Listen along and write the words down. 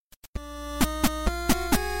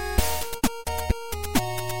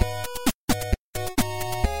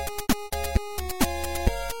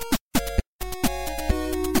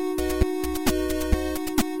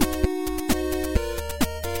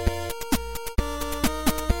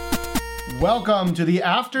Welcome to the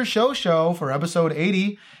After Show for episode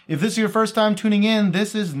 80. If this is your first time tuning in,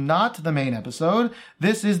 this is not the main episode.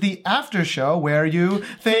 This is the After Show where you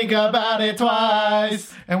think about it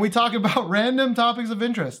twice and we talk about random topics of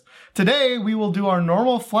interest. Today, we will do our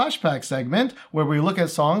normal flashback segment where we look at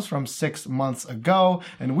songs from 6 months ago,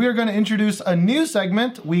 and we're going to introduce a new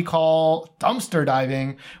segment we call Dumpster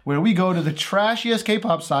Diving, where we go to the trashiest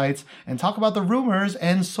K-pop sites and talk about the rumors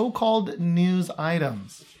and so-called news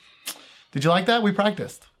items. Did you like that? We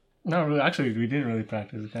practiced. No, really, actually, we didn't really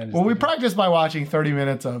practice. We practiced by watching 30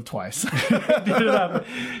 minutes of Twice.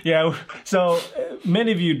 Yeah, so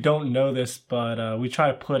many of you don't know this, but we try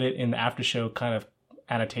to put it in the after show kind of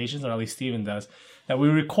annotations, or at least Steven does, that we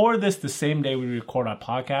record this the same day we record our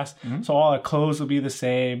podcast. Mm-hmm. So all our clothes will be the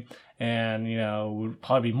same, and, you know, we'll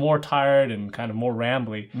probably be more tired and kind of more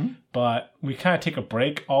rambly. Mm-hmm. But we kind of take a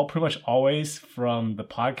break pretty much always from the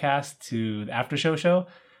podcast to the after show.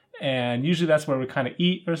 And usually that's where we kind of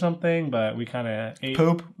eat or something, but we kind of ate.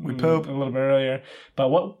 We poop. A little bit earlier. But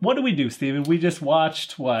what do we do, Steven? We just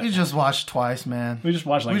watched what? We just watched Twice, man. We just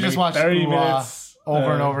watched 30 minutes.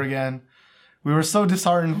 Over and over again. We were so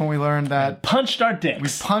disheartened when we learned that. Punched our dicks. We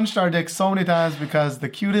punched our dicks so many times because the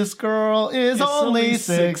cutest girl is only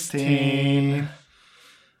 16.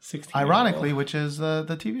 16. Ironically, which is the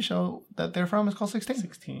TV show that they're from is called 16.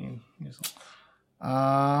 16 years old.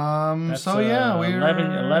 That's, so yeah, we're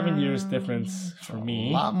 11 years difference for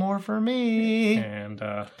me. A lot more for me. And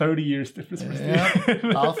 30 years difference for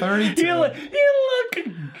Steve. All 32. You look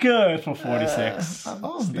good for 46. Steve.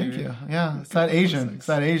 Thank you. Yeah, it's that Asian. It's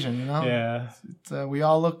that Asian, you know? Yeah. We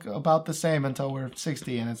all look about the same until we're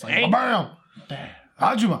 60, and it's like, bam! Bam.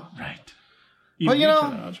 Ajuma. Right. But you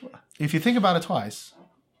know, if you think about it twice,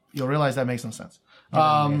 you'll realize that makes no sense.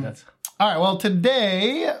 All right, well,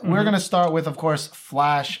 today we're going to start with, of course,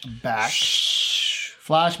 Flashback.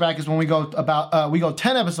 Flashback is when we go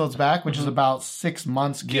 10 episodes back, which is about 6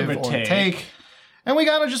 months, give or take. And we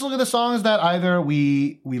gotta just look at the songs that either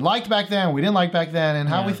we liked back then, we didn't like back then, and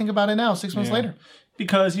how we think about it now, 6 months later.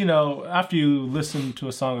 Because, you know, after you listen to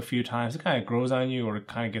a song a few times, it kind of grows on you or it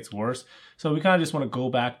kind of gets worse. So we kind of just want to go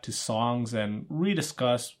back to songs and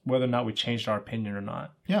rediscuss whether or not we changed our opinion or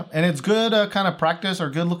not. Yeah, and it's good kind of practice or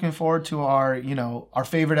good looking forward to our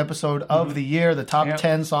favorite episode of the year, the top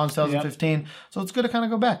 10 songs 2015. So it's good to kind of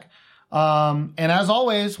go back. And as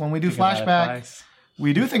always, when we do Flashback,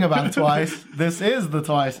 we do think about it twice. This is the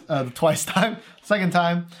twice time, second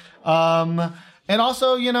time. And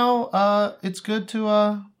also, it's good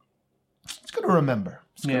to remember.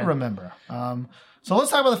 It's good to remember. So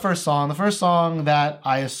let's talk about the first song. The first song that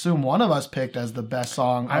I assume one of us picked as the best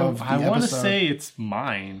song of the episode. I want to say it's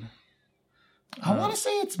mine. I want to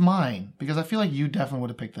say it's mine because I feel like you definitely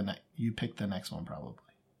would have picked you picked the next one probably.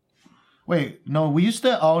 Wait, no, we used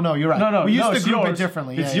to... Oh, no, you're right. No, we used to group yours. it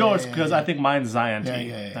differently. It's yours because I think mine's Zion too.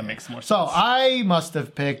 That makes more sense. So I must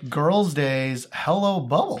have picked Girls' Day's Hello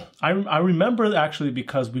Bubble. I remember actually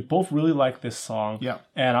because we both really liked this song. Yeah.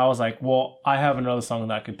 And I was like, well, I have another song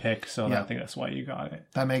that I could pick, so I think that's why you got it.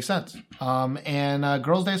 That makes sense. And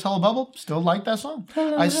Girls' Day's Hello Bubble, still like that song.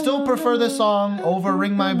 I still prefer this song over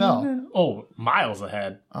Ring My Bell. Oh, miles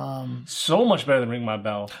ahead. So much better than Ring My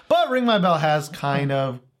Bell. But Ring My Bell has kind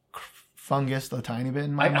of fungus a tiny bit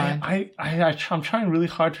in my mind. I'm trying really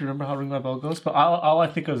hard to remember how Ring My Bell goes, but all I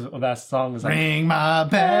think of that song is like, Ring My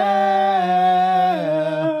Bell,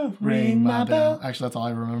 Ring My Bell. Actually, that's all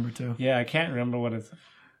I remember too. Yeah, I can't remember what it's.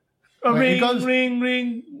 Ring. No, it goes.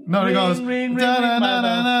 Ring,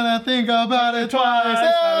 think about it twice.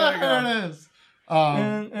 There it is.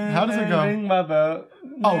 How does it go? Ring my bell.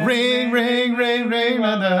 Oh, ring, ring, ring, ring.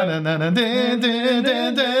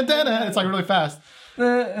 It's like really fast.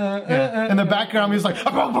 In the background, he's like,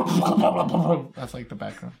 that's like the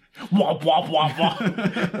background. Wop, wop, wop, wop.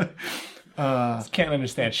 Can't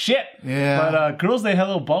understand shit. Yeah. But Girls' Day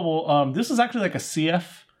Hello Bubble, this is actually like a CF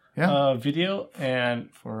video, and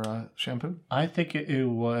for shampoo. I think it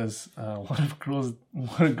was one of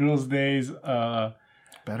Girls' Day's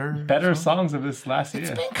better songs of this last year.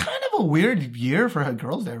 It's been kind of a weird year for a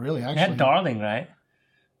Girls' Day, really. Actually, it had Darling, right?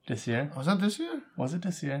 This year. Was that this year? Was it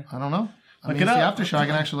this year? I don't know. Look it up. It's the after show. I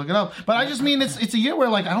can actually look it up. But I just mean it's a year where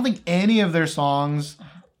like I don't think any of their songs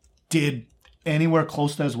did anywhere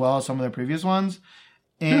close to as well as some of their previous ones.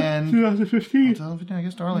 And 2015. I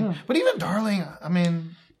guess Darling. Yeah. But even Darling, I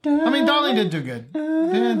mean Darling did do good.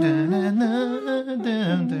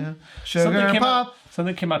 Sugar Pop.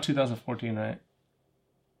 Something came out 2014, right?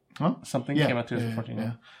 Huh? Something came out 2014.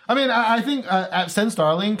 Yeah. I mean, I think since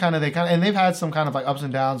Darling, and they've had some kind of like ups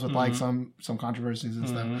and downs with like some controversies and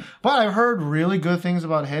stuff. But I've heard really good things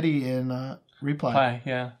about Hetty in Reply.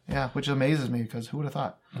 Yeah. Yeah, which amazes me because who would have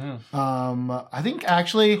thought? Mm. I think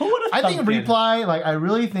actually, Who would've I think thunk it? Reply, like, I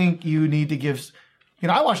really think you need to give,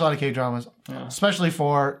 I watch a lot of K-dramas, especially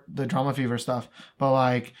for the Drama Fever stuff, but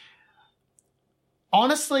like,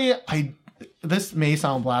 honestly, this may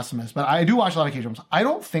sound blasphemous, but I do watch a lot of K-dramas. I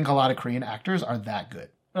don't think a lot of Korean actors are that good.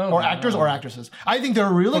 Actors or actresses. I think they're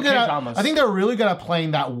really good K-dramas. I think they're really good at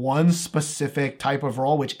playing that one specific type of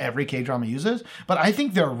role, which every K-drama uses. But I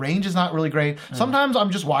think their range is not really great. Sometimes I'm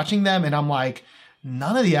just watching them and I'm like,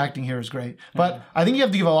 none of the acting here is great. But I think you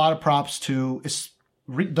have to give a lot of props to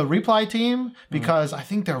the Reply team because I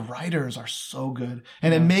think their writers are so good.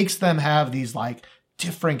 And it makes them have these like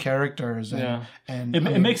different characters and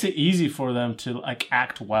it makes it easy for them to like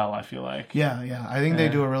act well, I feel like. Yeah. I think they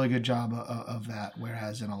do a really good job of that.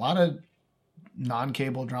 Whereas in a lot of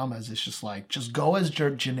non-cable dramas, it's just like, just go as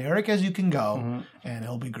generic as you can go and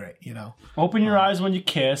it'll be great, Open your eyes when you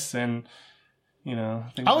kiss and,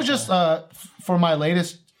 I was just, for my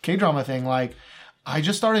latest K-drama thing, like, I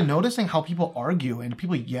just started noticing how people argue and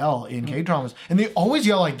people yell in K-dramas. And they always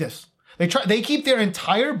yell like this. They keep their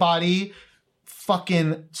entire body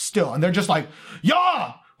fucking still, and they're just like,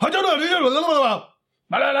 yeah, I'm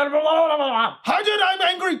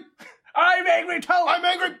angry. I'm angry too. I'm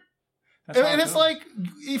angry. And it's like,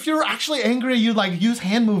 if you're actually angry, you'd like use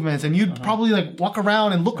hand movements and you'd probably like walk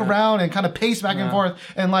around and look around and kind of pace back and forth.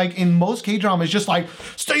 And like in most K-dramas, it's just like,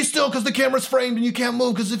 stay still because the camera's framed and you can't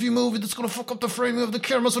move because if you move, it's going to fuck up the framing of the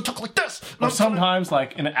camera. So talk like this. Or sometimes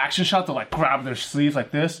like in an action shot, they'll like grab their sleeve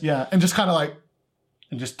like this. Yeah. And just kind of like,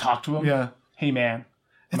 and just talk to him. Yeah. Hey man.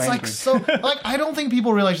 It's like so, like, I don't think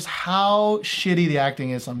people realize just how shitty the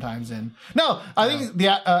acting is sometimes no, I think the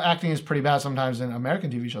acting is pretty bad sometimes in American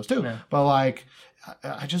TV shows too. Yeah. But like,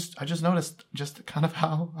 I just noticed just kind of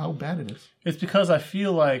how bad it is. It's because I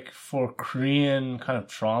feel like for Korean kind of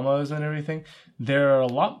dramas and everything, there are a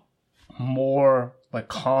lot more like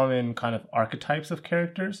common kind of archetypes of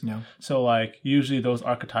characters. Yeah. So like usually those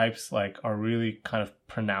archetypes like are really kind of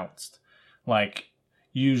pronounced. Like,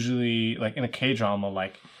 usually like in a K-drama,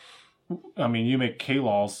 like, I mean, you make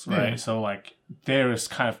K-lols, right? Yeah. So like there's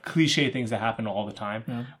kind of cliche things that happen all the time.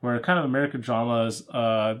 Yeah. Where kind of American dramas,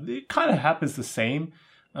 it kind of happens the same.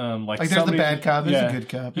 Like there's the bad cop, there's a good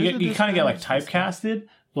cop. You kind of get like typecasted,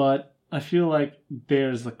 but I feel like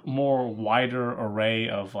there's like more wider array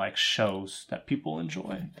of like shows that people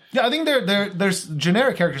enjoy. Yeah, I think there's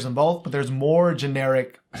generic characters in both, but there's more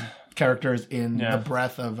generic characters in the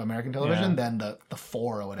breadth of American television than the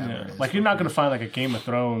 4 or whatever it is. Like you're not going to find like a Game of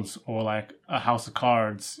Thrones or like a House of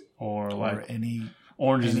Cards or like any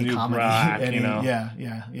Orange is the New Black, Yeah.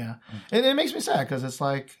 And it makes me sad because it's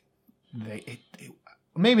like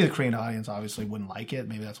maybe the Korean audience obviously wouldn't like it.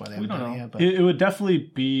 Maybe that's why they haven't done it yet. But it would definitely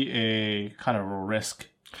be a kind of a risk.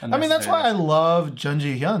 I mean, that's why I love Jun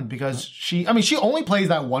Ji Hyun because she only plays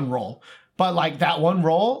that one role, but like that one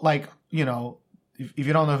role, like if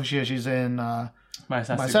you don't know who she is, she's in My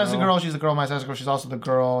Sassy Girl. She's the girl in My Sassy Girl. She's also the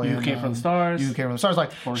girl in Came from the Stars. You Came from the Stars.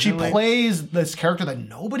 Like she plays this character that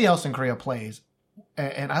nobody else in Korea plays,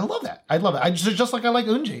 and I love that. I love it. Just like I like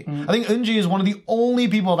Eunji. I think Eunji is one of the only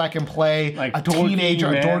people that can play like a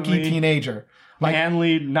teenager, a dorky teenager, like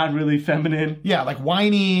manly, not really feminine. Yeah, like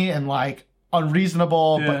whiny and like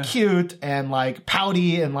unreasonable but cute and like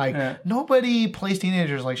pouty and like nobody plays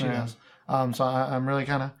teenagers like she does. So I'm really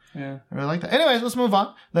kind of. Yeah. I really like that. Anyways, let's move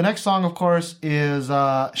on. The next song, of course, is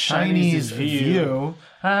Shiny's View.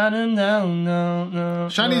 Shiny's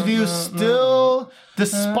View still,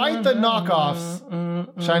 despite the knockoffs,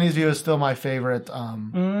 Shiny's View is still my favorite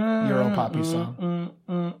Euro poppy song.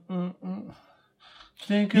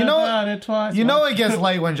 Think about it twice. It gets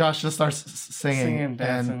late when Josh just starts singing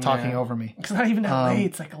and talking over me. It's not even that late.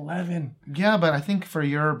 It's like 11. Yeah, but I think for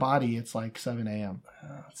your body, it's like 7 a.m.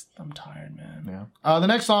 I'm tired, man. Yeah. The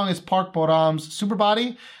next song is Park Boram's Super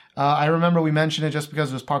Body. I remember we mentioned it just because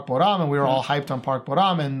it was Park Boram, and we were all hyped on Park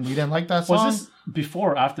Boram, and we didn't like that song. Was this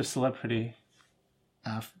before or after Celebrity?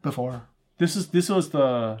 Before. This was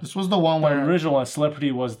the one where original one.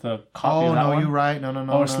 Celebrity was the copy. Oh of that no, one? you're right. No.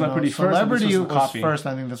 Or Celebrity first. Celebrity was first.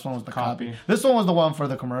 I think this one was the copy. This one was the one for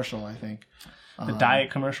the commercial. I think the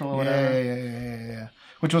diet commercial or whatever. Yeah.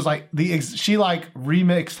 Which was like she like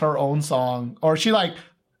remixed her own song, or she like.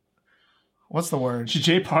 What's the word? She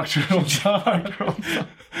J-parked her own song.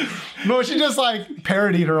 No, she just like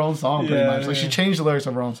parodied her own song pretty much. Like she changed the lyrics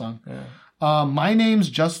of her own song. Yeah. My name's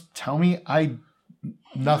Just Tell Me.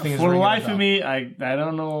 Nothing is for the life of me. I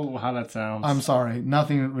don't know how that sounds. I'm sorry,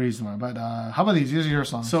 nothing reasonable. But how about these? These are your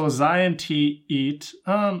songs. So Zion T Eat.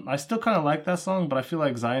 I still kind of like that song, but I feel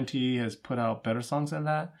like Zion T has put out better songs than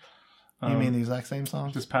that. You mean the exact same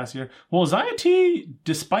songs? this past year. Well, Zion T,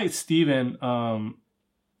 despite Steven,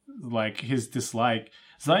 like his dislike,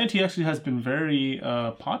 Zion T actually has been very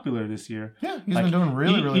popular this year. Yeah, he's been doing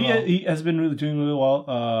really well. He has been doing really well.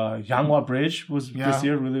 Yanghua Bridge was this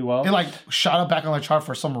year really well. It like shot up back on the chart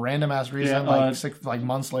for some random ass reason, like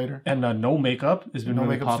months later. And No Makeup has been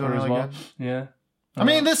really popular as well. Good. Yeah. I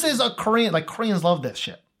mean, this is a Korean. Like Koreans love this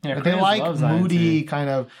shit. Yeah, like, they like moody kind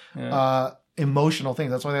of Yeah. Emotional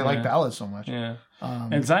things. That's why they like ballads so much. Yeah.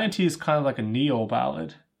 And Zion T is kind of like a neo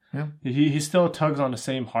ballad. Yeah. He still tugs on the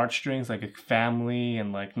same heartstrings, like a family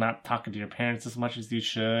and like not talking to your parents as much as you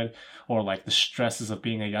should, or like the stresses of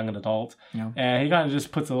being a young adult. Yeah. And he kind of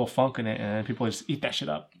just puts a little funk in it, and people just eat that shit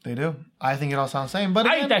up. They do. I think it all sounds the same, but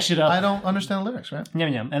I again, eat that shit up. I don't understand the lyrics, right?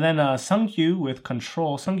 Yeah. And then Sungkyu with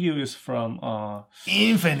Control. Sungkyu is from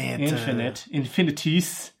Infinities.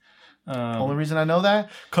 Only reason I know that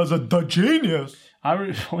because of The Genius.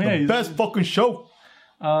 The best fucking show.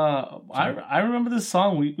 I remember this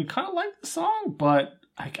song. We kind of like the song, but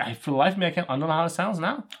I for the life of me I don't know how it sounds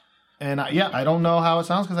now. And I don't know how it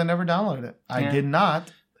sounds because I never downloaded it. I did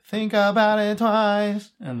not think about it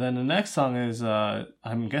twice. And then the next song is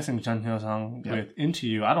I'm guessing Jun Hyo song with Into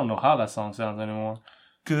You. I don't know how that song sounds anymore.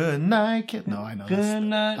 Good night, kid. No, I know. Good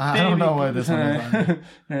night, I don't know what this one is.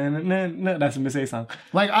 That's a Miss A song.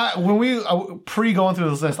 Like when we going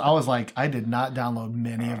through this list, I was like, I did not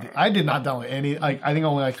download I did not download any. Like I think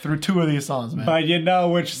only like through 2 of these songs, man. But you know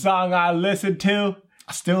which song I listened to?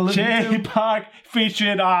 I still listen to Jay Park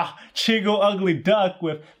featuring Chingo Ugly Duck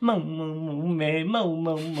with Mo Mo Me Mo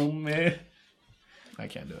Mo Mo Me. I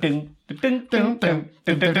can't do it.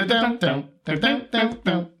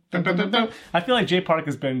 I feel like Jay Park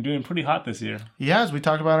has been doing pretty hot this year. Yes, we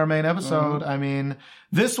talked about our main episode. I mean,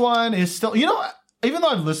 this one is still, even though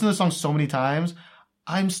I've listened to this song so many times,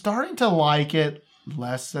 I'm starting to like it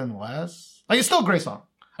less and less. Like, it's still a great song,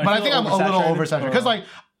 but I think I'm a little oversaturated. Because, like,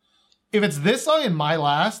 if it's this song and My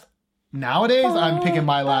Last, nowadays, I'm picking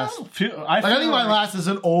My Last. I think My Last is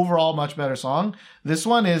an overall much better song. This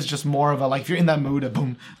one is just more of a, like, if you're in that mood of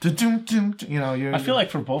boom, I feel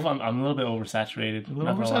like for both, I'm a little bit oversaturated. A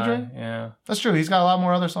little oversaturated? Yeah. That's true. He's got a lot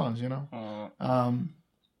more other songs,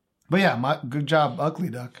 But yeah, good job, Ugly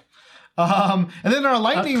Duck. And then our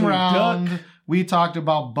lightning round, we talked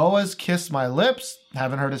about Boa's Kiss My Lips.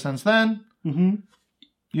 Haven't heard it since then. Mm-hmm.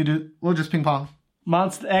 You do. We'll just ping pong.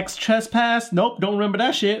 Monster X Trespass. Nope, don't remember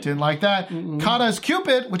that shit. Didn't like that. Kata's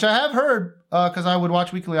Cupid, which I have heard because I would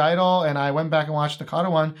watch Weekly Idol and I went back and watched the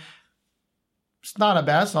Kata one. It's not a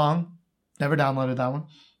bad song. Never downloaded that one.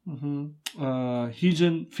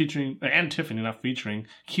 Heejin featuring, and Tiffany not featuring,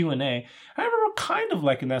 Q&A. I remember kind of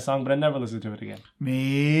liking that song, but I never listened to it again.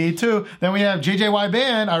 Me too. Then we have JJY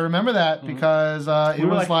Band. I remember that because it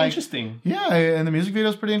was like interesting. Yeah, and the music video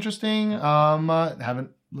is pretty interesting.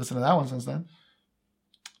 Haven't listened to that one since then.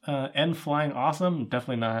 N Flying Awesome.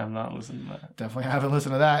 Definitely have not listened to that. Definitely haven't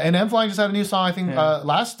listened to that. And N Flying just had a new song, I think,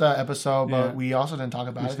 last episode, but we also didn't talk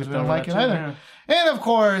about it because we didn't like it either. Yeah. And of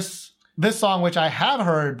course, this song, which I have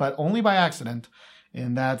heard, but only by accident,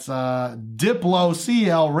 and that's Diplo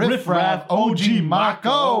CL Riff Raff OG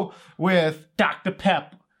Mako with Dr.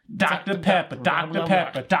 Pepper. Dr. Pepper. Dr.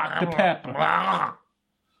 Pepper. Dr. Pepper.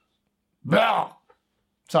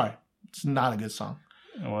 Sorry, it's not a good song.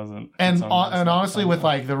 It wasn't. And honestly, with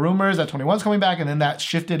like the rumors that 21's coming back, and then that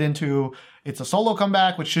shifted into it's a solo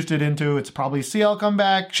comeback, which shifted into it's probably CL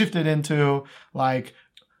comeback, shifted into like,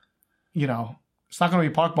 it's not going to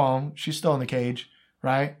be Park Bom. She's still in the cage,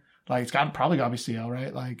 right? Like it's probably got to be CL,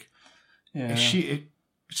 right? Like, it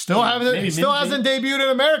still hasn't debuted in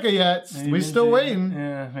America yet. Maybe We're still waiting.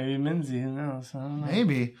 Yeah, maybe Minzy. Who knows? I don't know.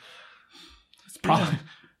 Maybe. It's probably.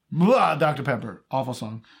 Blah, Dr. Pepper. Awful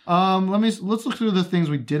song. Let's look through the things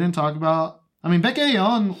we didn't talk about. I mean,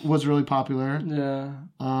 Baekhyun was really popular. Yeah.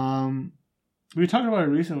 We talked about it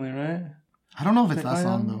recently, right? I don't know if it's that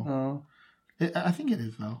song, though. I think it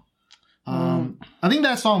is, though. I think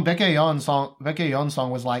that song, Baekhyun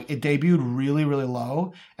song was like, it debuted really, really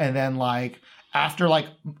low. And then like, after like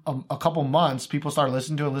a couple months, people started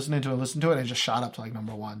listening to it, and it just shot up to like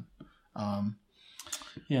number 1.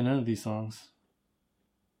 Yeah, none of these songs.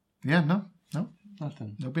 Yeah, no.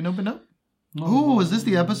 Nothing. Nope. Ooh, is this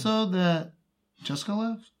the episode that Jessica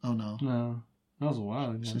left? Oh, no. No. That was a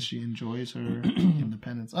while ago. Since she enjoys her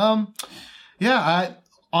independence. I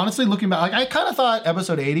honestly, looking back, like I kind of thought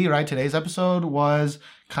episode 80, right, today's episode, was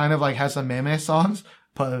kind of like has some meme songs.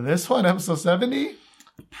 But this one, episode 70,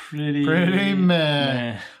 pretty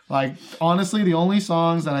meh. Like, honestly, the only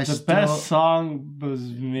songs that The best song was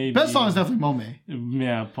maybe... Best song is definitely Momme.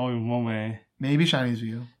 Yeah, probably Momme. Maybe Chinese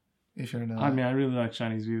View. If you're into that. I mean, I really like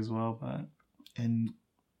Chinese food as well, but And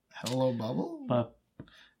Hello Bubble?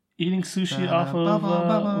 eating sushi Da-da, off of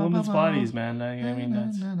bubble, women's bubble. bodies, man. I mean,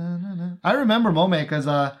 that's... I remember Mome because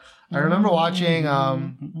I remember watching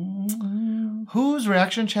whose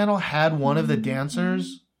reaction channel had one of the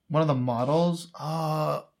dancers, one of the models.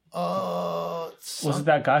 Was it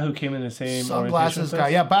that guy who came in the same sunglasses orientation guy?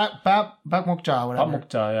 place? Yeah, Bak Mokja, whatever. Bak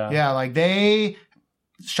Mokja, yeah. Yeah, like they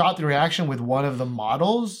shot the reaction with one of the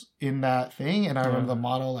models in that thing, and I remember the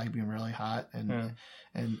model like being really hot and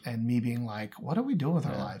me being like, "What do we do with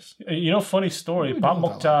our lives?" You know, funny story. What do we Bak do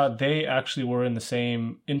with our Mokja, they actually were in the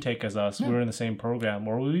same intake as us. Yeah. We were in the same program.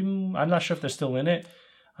 I'm not sure if they're still in it.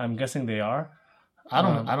 I'm guessing they are. I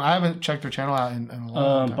don't know. I haven't checked their channel out in a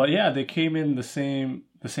long time. But yeah, they came in the same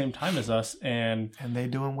time as us, and they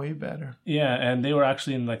doing way better. yeah, and they were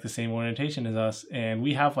actually in like the same orientation as us, and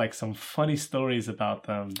we have like some funny stories about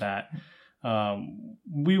them that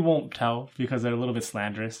we won't tell because they're a little bit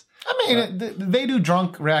slanderous. I mean, they do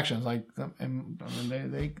drunk reactions. Like, and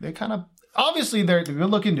they kind of obviously they're good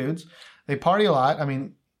looking dudes. They party a lot. I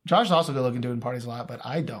mean, Josh is also good looking dude and parties a lot, but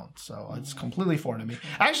I don't. So it's completely foreign to me.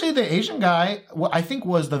 Actually, the Asian guy, I think,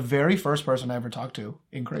 was the very first person I ever talked to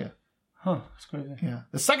in Korea. Huh, that's crazy. Yeah.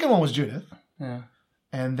 The second one was Judith. Yeah.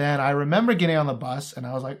 And then I remember getting on the bus and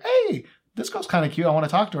I was like, hey, this girl's kind of cute. I want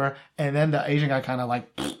to talk to her. And then the Asian guy kind of like,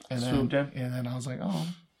 swooped in. And then I was like, oh.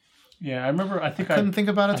 Yeah, I remember. I couldn't think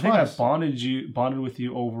about it twice. I twice. think I bonded with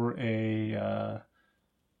you over a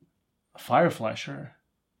Firefly shirt.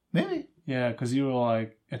 Maybe. Yeah, because you were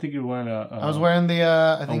like, I think you were wearing I was wearing the,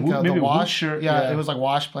 I think maybe the a Wash Woot shirt. Yeah, Yeah. it was like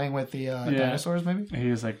Wash playing with the dinosaurs, maybe.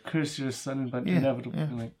 He was like, "Chris, you're sudden but Yeah, inevitable." yeah.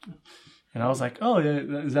 Like, and I was like, "Oh, yeah,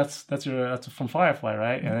 that's from Firefly,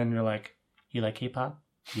 right?" And then you're like, "You like K-pop?"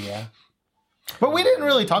 Yeah. But we didn't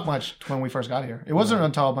really talk much when we first got here. It wasn't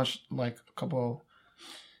until a couple.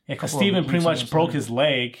 Yeah, because couple Steven of pretty weeks much broke his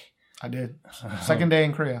leg. I did. Second day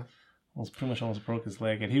in Korea. Pretty much almost broke his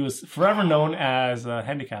leg, and he was forever known as a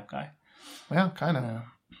handicapped guy. Yeah, kind of. Yeah.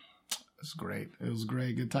 It's great. It was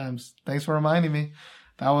great. Good times. Thanks for reminding me.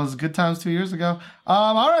 That was good times 2 years ago.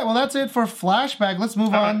 All right. Well, that's it for flashback. Let's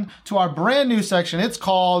move on to our brand new section. It's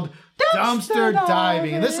called Dumpster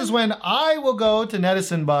Diving. And this is when I will go to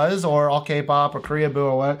Netizen Buzz or All K-Pop or Korea Boo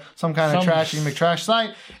or what, some kind of trashy McTrash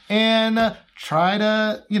site and try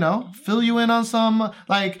to, fill you in on some,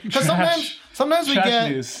 because sometimes we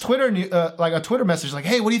get news. Twitter, like a Twitter message like,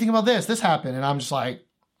 hey, what do you think about this? This happened. And I'm just like,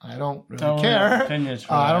 I don't really care.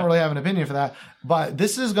 I don't really have an opinion for that. But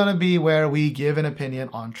this is going to be where we give an opinion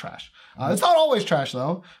on trash. It's not always trash,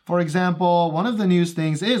 though. For example, one of the news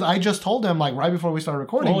things is I just told him, right before we started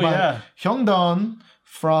recording, Hyungdon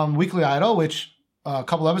from Weekly Idol, which a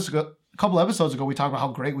couple episodes ago we talked about how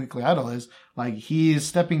great Weekly Idol is. He's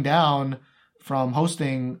stepping down from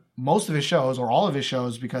hosting most of his shows or all of his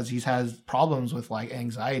shows because he's has problems with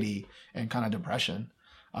anxiety and kind of depression.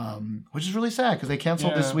 Which is really sad because they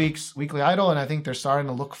canceled this week's Weekly Idol, and I think they're starting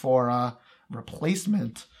to look for a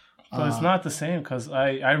replacement. But it's not the same because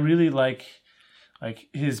I really like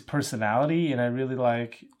his personality and I really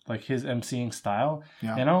like his emceeing style.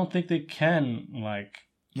 Yeah. And I don't think they can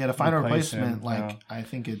to find a replacement. I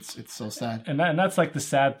think it's so sad. And that's the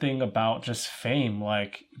sad thing about just fame.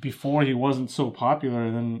 Before he wasn't so popular,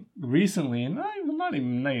 and then recently, and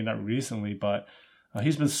not recently, but.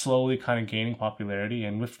 He's been slowly kind of gaining popularity,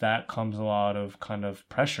 and with that comes a lot of kind of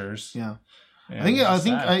pressures. Yeah, I think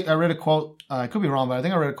I read a quote. I could be wrong, but I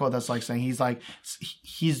think I read a quote that's saying he's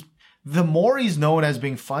the more he's known as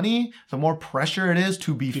being funny, the more pressure it is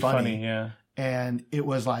to be funny. Yeah, and it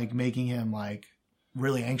was making him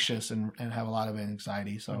really anxious and have a lot of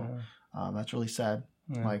anxiety. So that's really sad.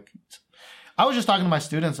 Yeah. I was just talking to my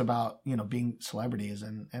students about being celebrities,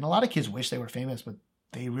 and a lot of kids wish they were famous, but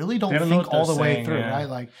they really don't think all the way through,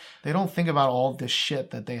 right? They don't think about all this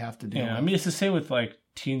shit that they have to do. Yeah, I mean, it's the same with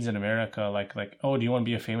teens in America. Oh, do you want to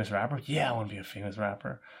be a famous rapper? Yeah, I want to be a famous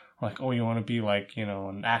rapper. Oh, you want to be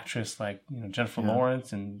an actress Jennifer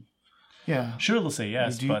Lawrence? And sure, they'll say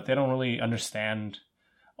yes, but they don't really understand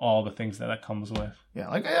all the things that comes with. Yeah,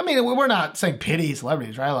 I mean, we're not saying pity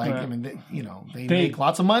celebrities, right? I mean, they make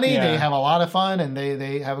lots of money, they have a lot of fun, and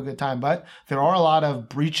they have a good time. But there are a lot of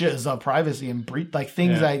breaches of privacy and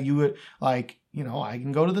things that you would I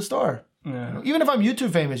can go to the store. Yeah. Even if I'm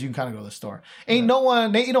YouTube famous, you can kind of go to the store. Ain't no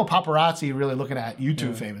one, paparazzi really looking at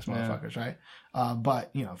YouTube famous motherfuckers, right? But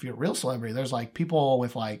if you're a real celebrity, there's people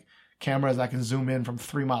with cameras that can zoom in from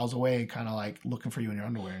 3 miles away, kind of looking for you in your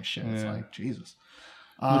underwear and shit. It's Jesus.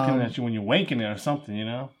 Looking at you when you're wanking it or something,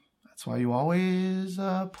 That's why you always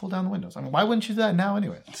pull down the windows. I mean, why wouldn't you do that now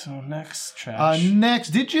anyway? So next trash.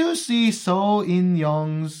 Next, did you see So In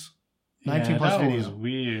Young's 19 plus that video. was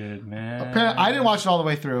weird, man. I didn't watch it all the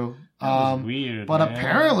way through. That was weird, But man.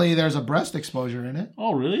 apparently there's a breast exposure in it.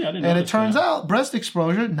 Oh, really? I didn't know. And it turns out breast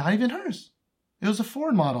exposure, not even hers. It was a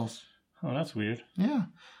foreign model's. Oh, that's weird. Yeah.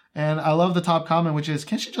 And I love the top comment, which is,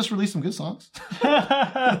 can't she just release some good songs?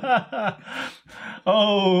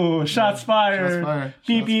 Oh, shots fired. Shots fired.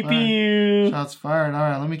 Beep, Shots beep, fired. beep. Shots fired. All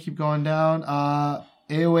right, let me keep going down.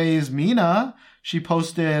 Airways Mina, she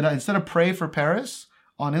posted, instead of Pray for Paris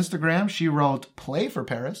on Instagram, she wrote Play for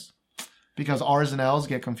Paris because R's and L's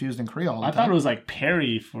get confused in Creole all the I time. thought it was like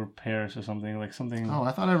Perry for Paris or something. Like something. Oh,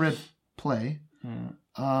 I thought I read Play.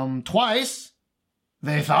 Twice.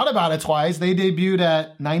 They thought about it twice. They debuted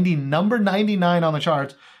at number 99 on the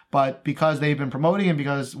charts, but because they've been promoting and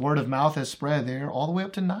because word of mouth has spread, they're all the way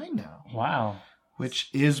up to 9 now. Wow. Which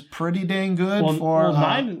is pretty dang good Well,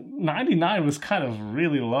 99 was kind of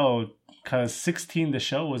really low because 16 the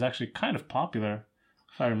show was actually kind of popular.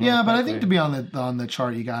 If I remember yeah, but I correctly. think to be on the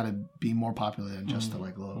chart, you got to be more popular than just the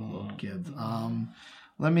like little kids.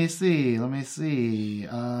 Let me see.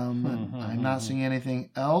 I'm not seeing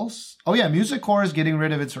anything else. Oh yeah, Music Core is getting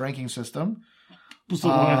rid of its ranking system. So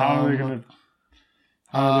how are they gonna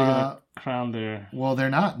crown their? Well,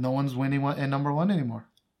 they're not. No one's winning in number one anymore.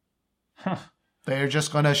 Huh. They're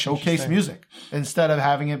just going to showcase music instead of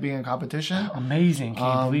having it be in competition. Amazing!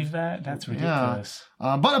 Can you believe that? That's ridiculous.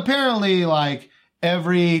 Yeah. But apparently, like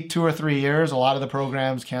every 2 or 3 years, a lot of the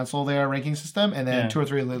programs cancel their ranking system, and then 2 or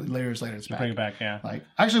 3 years later, it's back. Bring it back, yeah. Like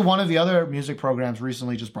actually, one of the other music programs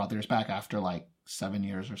recently just brought theirs back after like 7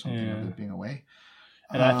 years or something of it being away.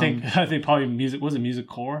 And I think probably Music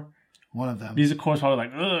Core. One of them. Music Core's probably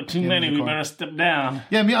like, ugh, too many. We better step down.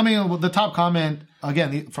 Yeah, I mean, the top comment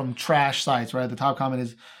again from trash sites, right? The top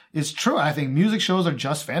comment is true. I think music shows are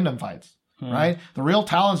just fandom fights. Right? The real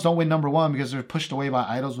talents don't win number one because they're pushed away by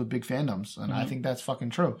idols with big fandoms. And I think that's fucking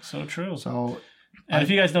true. So true. So, and if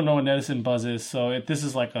you guys don't know what Netizen Buzz is, so this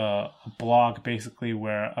is like a blog basically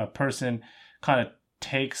where a person kind of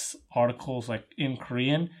takes articles like in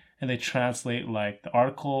Korean and they translate like the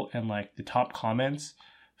article and like the top comments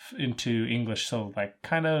into English. So like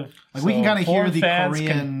kind of like we can kind of hear the fans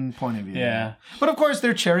Korean point of view. Yeah. But of course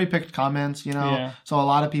they're cherry picked comments, you know. Yeah. So a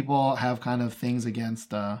lot of people have kind of things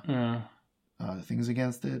against things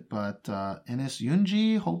against it, but Enes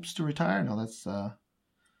Yoonji hopes to retire. No,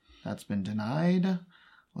 that's been denied.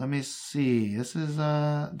 Let me see. This is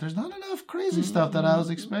there's not enough crazy stuff that I was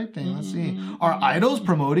expecting. Let's see. Are idols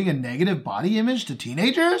promoting a negative body image to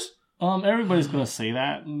teenagers? Everybody's gonna say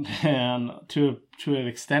that, and to an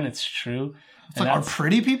extent, it's true. It's like, are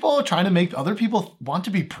pretty people trying to make other people want to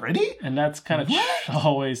be pretty? And that's kind of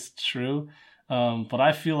always true. But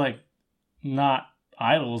I feel like not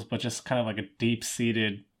idols, but just kind of like a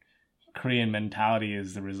deep-seated Korean mentality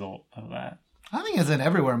is the result of that. I think it's an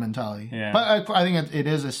everywhere mentality. Yeah. But I think it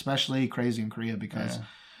is especially crazy in Korea because,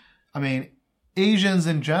 I mean, Asians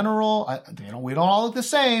in general, we don't all look the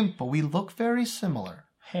same, but we look very similar.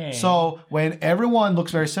 Hey. So when everyone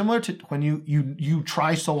looks very similar to when you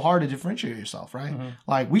try so hard to differentiate yourself, right?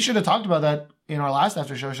 Like we should have talked about that in our last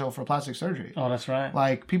after show for plastic surgery. Oh, that's right.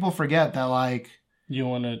 Like people forget that like you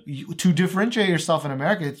want to differentiate yourself in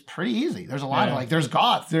America, it's pretty easy. There's a lot of like there's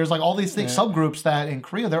goths, there's like all these things, subgroups that in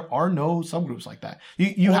Korea there are no subgroups like that.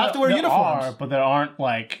 You have to wear uniforms, but there aren't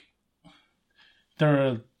like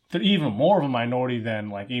they're even more of a minority than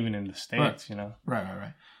like even in the States, you know.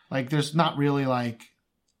 Right. Like there's not really like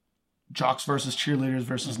jocks versus cheerleaders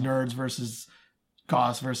versus nerds versus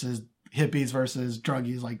goths versus hippies versus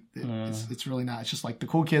druggies. Like it's really not. It's just like the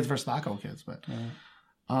cool kids versus not cool kids. But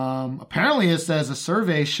apparently it says a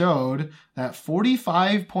survey showed that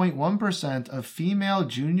 45.1% of female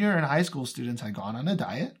junior and high school students had gone on a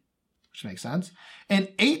diet, which makes sense, and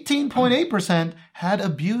 18.8% had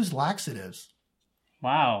abused laxatives.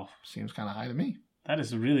 Wow. Seems kind of high to me. That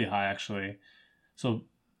is really high, actually. So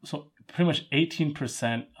pretty much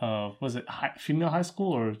 18% of, was it female high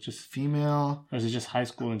school or just female? Or is it just high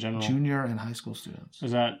school in general? Junior and high school students.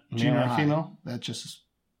 Is that junior male and female? That's just,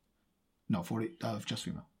 no, 40, just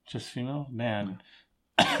female. Just female? Man.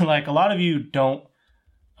 Like a lot of you don't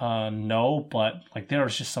know, but like there are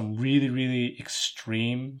just some really, really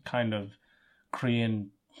extreme kind of Korean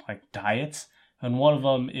like diets. And one of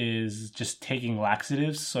them is just taking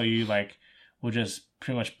laxatives. So you like will just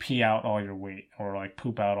pretty much pee out all your weight or like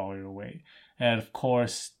poop out all your weight. And of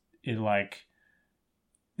course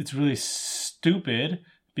it's really stupid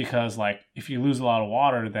because like if you lose a lot of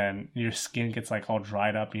water, then your skin gets like all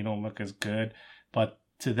dried up. You don't look as good. But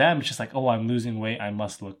to them, it's just like, oh, I'm losing weight. I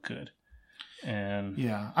must look good. And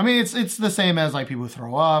Yeah. I mean, it's the same as like people who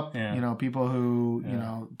throw up, Yeah. you know, people who, you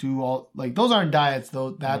know, do all, like those aren't diets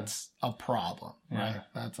though. That's a problem, right?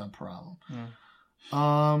 That's a problem.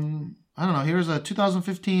 I don't know. Here's a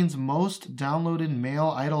 2015's most downloaded male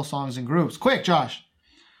idol songs and groups. Quick, Josh.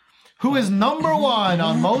 Who is number one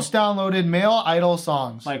on most downloaded male idol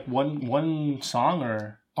songs? like one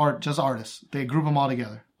song Or just artists. They group them all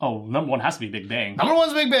together. number one has to be Big Bang. Number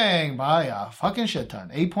one's Big Bang by a fucking shit ton.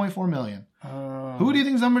 8.4 million. Who do you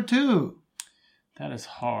think's number two? That is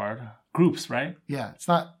hard. Groups, right? Yeah, it's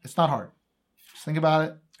not hard. Just think about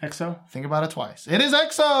it. EXO. Think about it twice. It is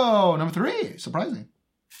EXO. Number three. Surprising.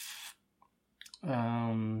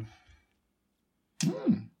 Number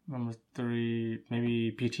three,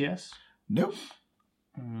 maybe BTS. Nope.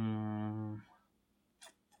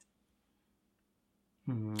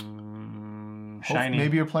 Shiny.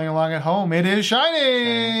 Maybe you're playing along at home. It is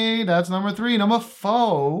Shiny. That's number three. Number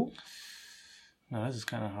four. No, this is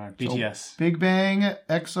kind of hard. BTS. Big Bang,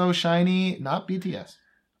 EXO, Shiny, not BTS.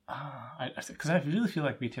 Because I really feel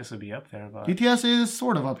like BTS would be up there, but BTS is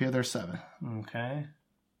sort of up here. They're 7. okay.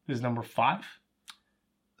 This is number 5.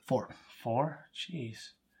 4. 4. Jeez.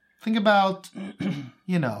 Think about,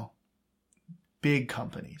 you know, big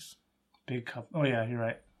companies. Big company. Oh yeah, you're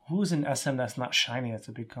right. Who's in SM that's not Shiny? That's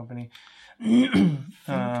a big company. Think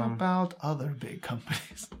about other big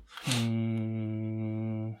companies.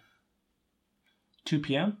 2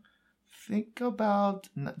 p.m. Think about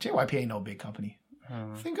JYP ain't no big company.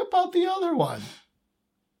 Think about the other one.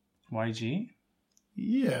 YG.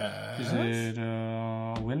 Yeah. Is it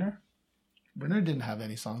Winner? Winner didn't have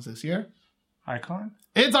any songs this year. Icon.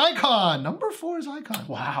 It's Icon. Number 4 is Icon.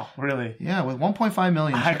 Wow, really? Yeah, with 1.5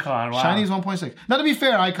 million. Icon. Wow. Shiny's 1.6. Now to be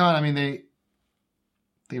fair, Icon. I mean they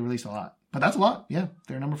released a lot, but that's a lot. Yeah,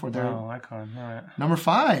 they're number 4. They're Icon. All right. number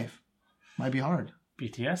 5. Might be hard.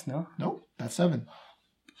 BTS. No. Nope, that's 7.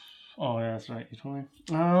 Oh yeah, that's right. You told me.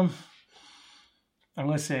 I'm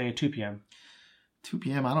gonna say 2 p.m. 2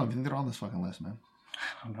 p.m. I don't even think they're on this fucking list, man.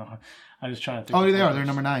 I don't know. I'm just trying to think. Oh, they are. They're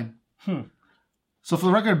number 9. So for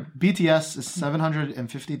the record, BTS is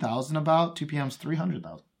 750,000 about. 2 p.m.'s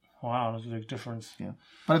 300,000. Wow, that's a big difference. Yeah.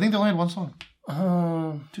 But I think they only had one song.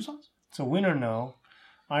 2 songs? So Winner, no.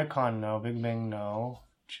 Icon, no. Big Bang, no.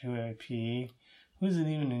 JYP. Who's it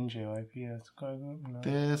even in JYP? That's a girl group? No.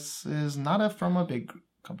 This is not from a big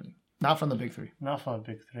company. Not from the big 3. Not from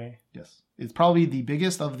Big 3. Yes. It's probably the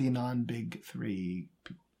biggest of the non-big 3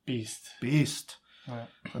 people. Beast. Right.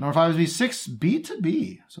 So number 5 is B6,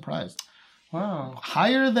 B2B. Surprised. Wow.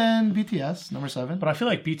 Higher than BTS, number 7. But I feel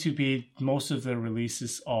like B2B, most of their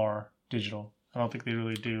releases are digital. I don't think they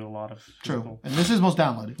really do a lot of physical. True. And this is most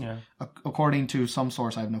downloaded. Yeah. According to some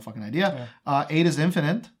source, I have no fucking idea. 8 is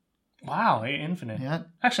Infinite. Wow, Infinite. Yeah.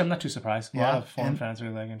 Actually, I'm not too surprised. A lot of foreign and- fans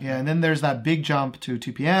really like Infinite. Yeah, and then there's that big jump to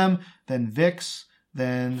 2 p.m., then VIX,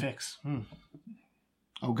 then Fix.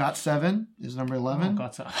 GOT7 is number 11.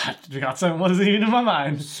 Got some wasn't even in my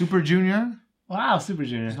mind. Super Junior Wow, Super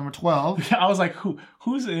Junior. is number 12. I was like,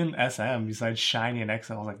 who's in SM besides Shiny and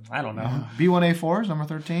EXO? I was like, I don't know. B1A4 is number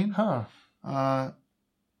 13. Huh.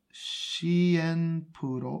 Shien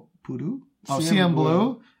Pudu. Oh, CN CN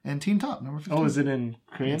Blue. And Teen Top, number 15. Oh, is it in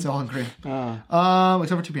Korean? It's all in Korean. Oh.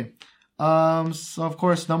 Except for 2 p.m. So of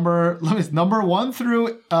course number 1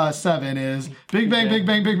 through 7 is Big Bang, Big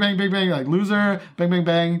Bang, Big Bang, Big Bang, like Loser, Bang Bang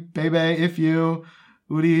Bang, Baby, If You,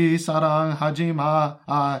 Uri, Sarang,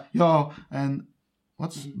 Hajima, Yo, and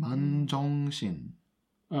what's Manjongshin?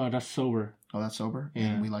 Oh, that's sober. Oh, that's sober.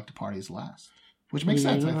 Yeah. And We Like to Party's last, which makes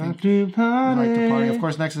sense. I think We We Like to Party. Of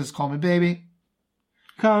course, next is Call Me Baby.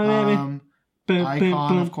 Call me baby.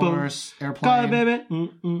 Icon, of course. Call me Airplane.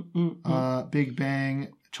 baby. Big Bang,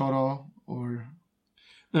 Choro, or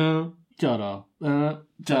Joro. Joro.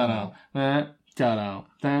 Joro.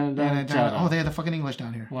 oh, they had the fucking English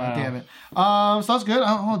down here. Wow. God damn it. So that's good.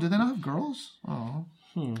 Oh, do they not have girls? Oh.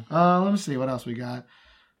 Let me see what else we got.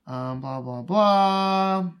 Blah blah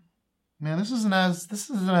blah. Man, this isn't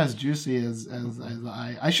as juicy as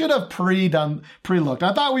I should have pre-looked.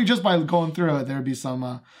 I thought just by going through it there'd be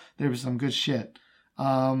some good shit.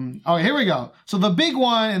 Oh, here we go. So the big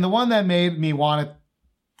one and the one that made me want to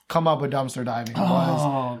come up with dumpster diving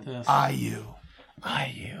was IU.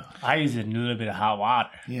 IU's in a little bit of hot water.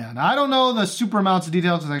 Yeah, now I don't know the super amounts of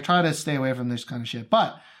details because I try to stay away from this kind of shit.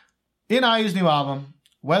 But in IU's new album,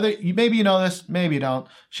 maybe you know this, maybe you don't,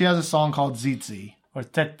 she has a song called Zitzi. Or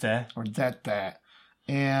tete. Or that.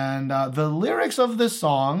 And the lyrics of this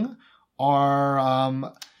song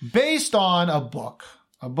are based on a book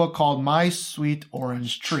called My Sweet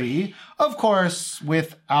Orange Tree. Of course,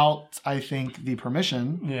 without, I think, the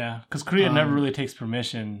permission. Yeah, because Korea never really takes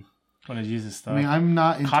permission when it uses stuff. I mean, I'm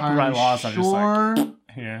not entirely Copyright laws are sure. just like,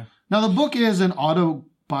 yeah. Now, the book is an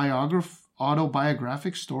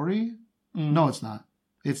autobiographic story. No, it's not.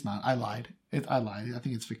 It's not. I lied. I lied. I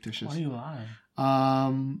think it's fictitious. Why are you lying?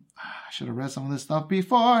 I should have read some of this stuff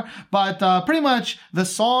before. But pretty much the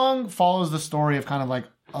song follows the story of kind of like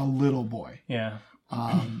a little boy. Yeah.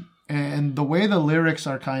 And the way the lyrics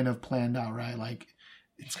are kind of planned out, right? Like,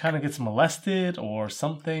 he kind of gets molested or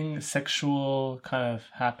something sexual kind of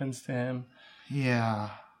happens to him.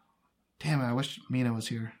 Yeah. Damn it, I wish Mina was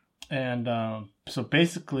here. And so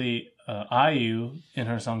basically, IU in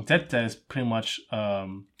her song Tete is pretty much a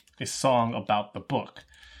song about the book.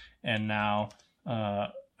 And now,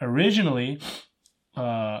 originally,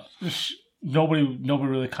 nobody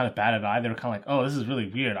really kind of batted an eye. They were kind of like, oh, this is really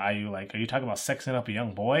weird, IU. Like, are you talking about sexing up a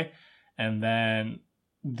young boy? And then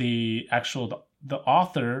the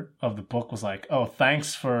author of the book was like, oh,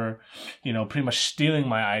 thanks for, pretty much stealing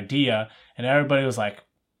my idea. And everybody was like,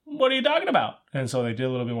 what are you talking about? And so they did a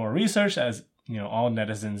little bit more research, as, all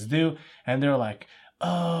netizens do. And they're like,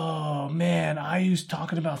 oh, man, IU's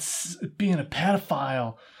talking about being a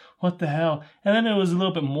pedophile. What the hell? And then it was a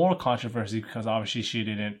little bit more controversy because obviously she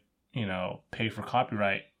didn't, pay for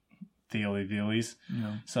copyright dealies.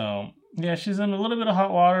 Yeah. So, yeah, she's in a little bit of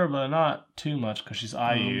hot water, but not too much because she's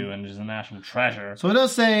IU and she's a national treasure. So it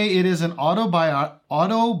does say it is an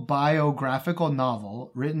autobiographical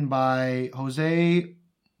novel written by Jose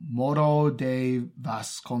Moro de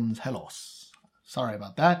Vasconcelos. Sorry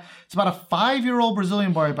about that. It's about a 5-year-old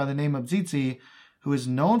Brazilian boy by the name of Zizi, who is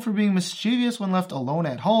known for being mischievous when left alone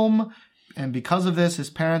at home. And because of this, his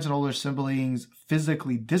parents and older siblings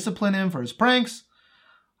physically discipline him for his pranks.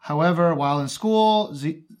 However, while in school,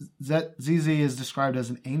 Zizi is described as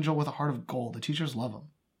an angel with a heart of gold. The teachers love him.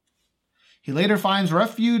 He later finds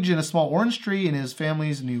refuge in a small orange tree in his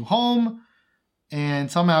family's new home,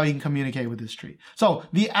 and somehow he can communicate with this tree. So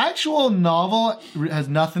the actual novel has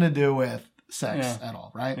nothing to do with sex at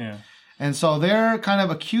all, right? Yeah. And so they're kind of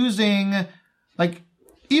accusing, like,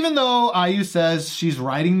 even though IU says she's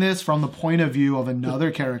writing this from the point of view of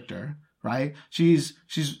another character, right? She's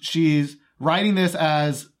writing this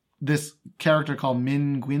as this character called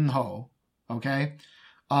Min Guinho, okay?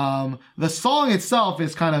 The song itself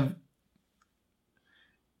is kind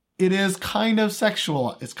of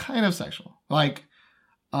sexual. It's kind of sexual. Like,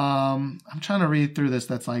 I'm trying to read through this.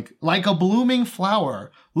 That's like a blooming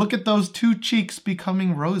flower. Look at those two cheeks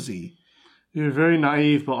becoming rosy. You're very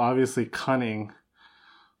naive, but obviously cunning.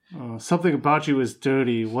 Something about you is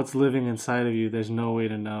dirty. What's living inside of you? There's no way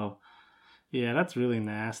to know. Yeah, that's really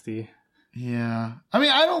nasty. Yeah. I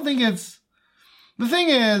mean, I don't think it's... The thing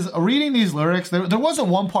is, reading these lyrics, there wasn't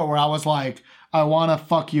one part where I was like, I want to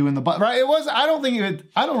fuck you in the butt, right? I don't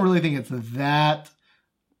really think it's that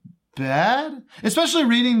bad. Especially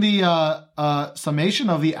reading the summation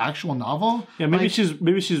of the actual novel. Yeah, maybe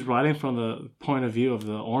she's writing from the point of view of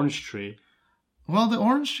the orange tree. Well, the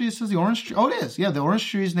orange tree says the orange tree. Oh, it is. Yeah, the orange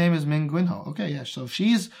tree's name is Min Guinho. Okay, yeah. So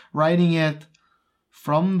she's writing it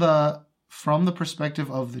from the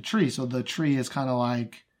perspective of the tree. So the tree is kind of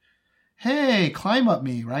like, hey, climb up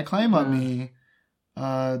me, right? Climb up me.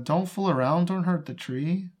 Don't fool around. Don't hurt the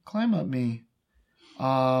tree. Climb up me.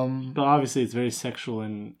 But obviously it's very sexual,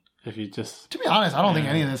 and if you just... To be honest, I don't think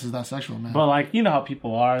any of this is that sexual, man. But like, you know how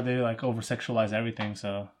people are. They like over-sexualize everything,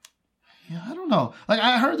 so... Yeah, I don't know. Like,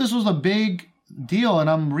 I heard this was a big deal, and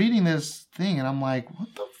I'm reading this thing, and I'm like,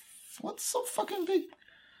 what's so fucking big?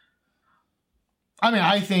 I mean,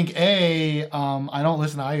 I think, I don't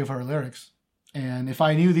listen to IU for her lyrics. And if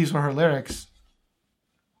I knew these were her lyrics,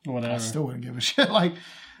 whatever, I still wouldn't give a shit. Like,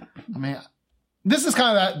 I mean, this is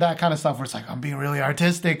kind of that kind of stuff where it's like, I'm being really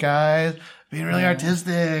artistic, guys. Being really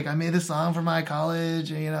artistic. I made this song for my college,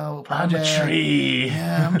 project. I'm a tree.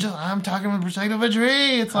 Yeah, I'm talking from the perspective of a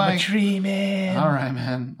tree. It's I'm like a tree, man. All right,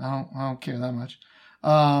 man. I don't care that much.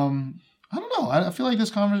 I don't know. I feel like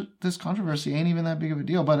this controversy ain't even that big of a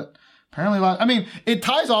deal, but apparently it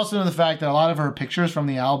ties also to the fact that a lot of her pictures from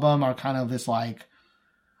the album are kind of this like,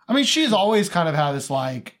 I mean, she's always kind of had this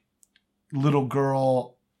like little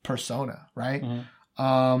girl persona, right? Mm-hmm.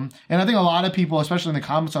 And I think a lot of people, especially in the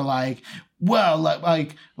comments, are like, well,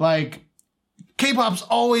 like K-pop's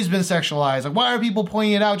always been sexualized. Like, why are people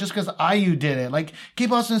pointing it out just because IU did it? Like,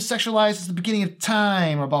 K-pop's been sexualized since the beginning of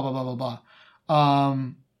time, or blah, blah, blah, blah, blah.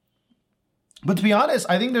 But to be honest,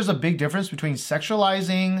 I think there's a big difference between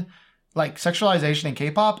sexualization in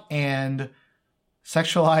K-pop and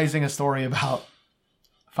sexualizing a story about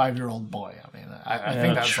 5-year-old boy. I mean, I Yeah,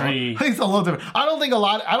 think that's tree. I think it's a little different. I don't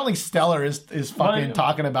think Stellar is fucking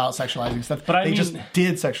talking about sexualizing stuff. But they just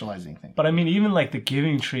did sexualizing things. But I mean, even like the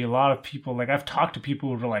Giving Tree, a lot of people, like I've talked to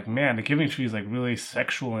people who are like, man, the Giving Tree is like really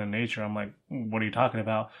sexual in nature. I'm like, what are you talking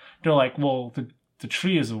about? They're like, well, the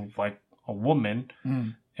tree is like a woman,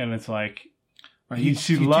 and it's like, Right.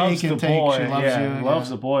 she loves the boy. She loves loves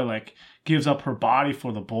the boy. Like gives up her body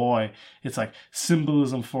for the boy. It's like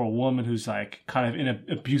symbolism for a woman who's like kind of in an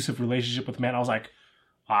abusive relationship with a man. I was like,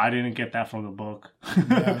 I didn't get that from the book.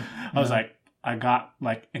 I was like, I got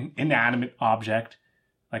like an inanimate object,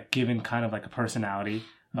 like given kind of like a personality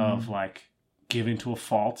of like given to a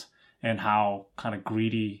fault and how kind of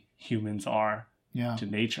greedy humans are to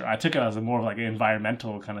nature. I took it as a more of like an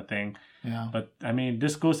environmental kind of thing. Yeah. But I mean,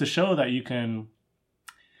 this goes to show that you can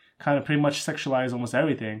kind of pretty much sexualize almost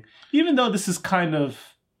everything, even though this is kind of,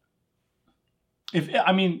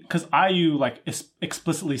 because IU like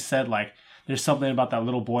explicitly said like there's something about that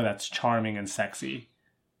little boy that's charming and sexy.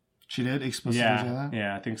 She did explicitly say that?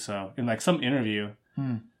 Yeah, I think so. In like some interview.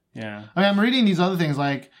 Yeah. I mean, I'm reading these other things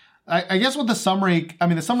like I guess with the summary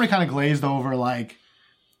kind of glazed over like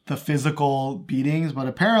the physical beatings, but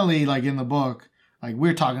apparently like in the book, like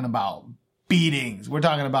we're talking about beatings, we're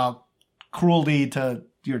talking about cruelty to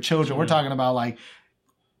your children. We're talking about like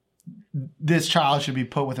this child should be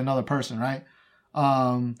put with another person, right?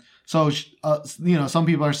 So some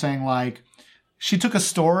people are saying like she took a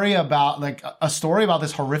story about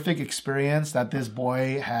this horrific experience that this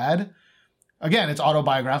boy had. Again, it's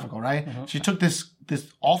autobiographical, right? She took this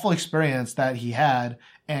awful experience that he had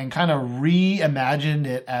and kind of reimagined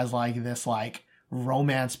it as like this like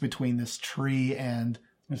romance between this tree and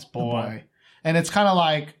this boy. And it's kind of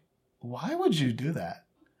like, why would you do that?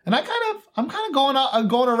 And I'm kind of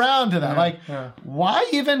going around to that. Why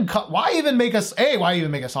even make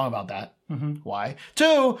a song about that? Why?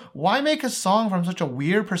 2, why make a song from such a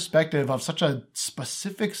weird perspective of such a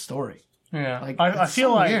specific story? Yeah. Like, I feel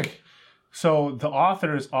so like, weird. So the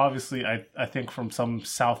author is obviously, I think from some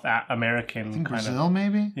South American kind Brazil, of,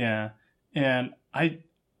 maybe? Yeah. And I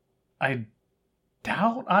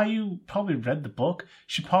doubt IU probably read the book.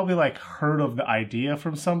 She probably like heard of the idea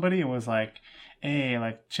from somebody and was like, hey,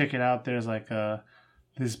 like check it out. There's like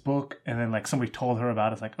this book, and then like somebody told her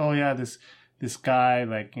about it. It's like, oh yeah, this guy,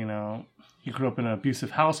 like, you know, he grew up in an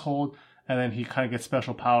abusive household, and then he kind of gets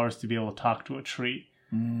special powers to be able to talk to a tree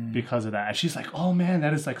because of that. And she's like, oh man,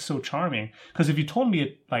 that is like so charming. Because if you told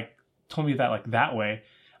me that like that way,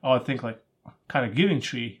 I would think like kind of Giving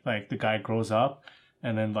Tree, like the guy grows up,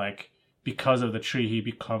 and then like because of the tree, he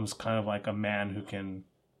becomes kind of like a man who can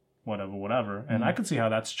whatever. And I can see how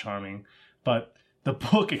that's charming. But the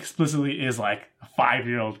book explicitly is like a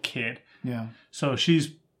 5-year-old kid. Yeah. So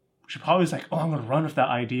she probably was like, oh, I'm going to run with that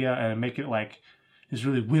idea and make it like this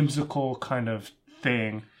really whimsical kind of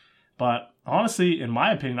thing. But honestly, in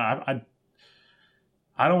my opinion, I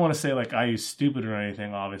don't want to say like I use stupid or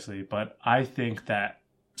anything, obviously, but I think that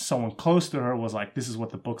someone close to her was like, this is what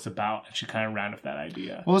the book's about, and she kind of ran with that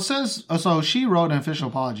idea. Well, it says, so she wrote an official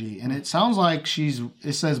apology, and it sounds like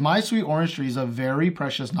it says, My Sweet Orange Tree is a very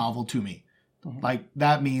precious novel to me. Like,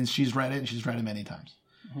 that means she's read it, and she's read it many times.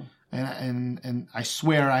 And I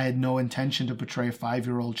swear I had no intention to portray a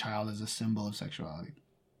 5-year-old child as a symbol of sexuality.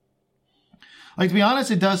 Like, to be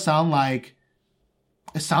honest, it sounded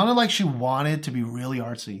like she wanted to be really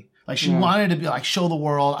artsy. Like, she wanted to be like, show the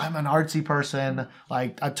world, I'm an artsy person.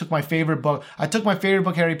 Like, I took my favorite book,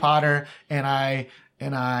 Harry Potter, and I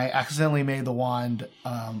accidentally made the wand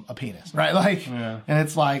a penis, right? Like, and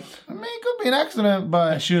it's like, I mean, it could be an accident,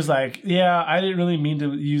 but... And she was like, yeah, I didn't really mean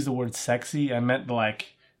to use the word sexy. I meant like,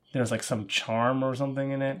 there's like some charm or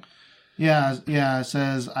something in it. Yeah, it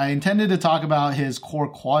says, I intended to talk about his core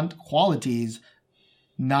qualities,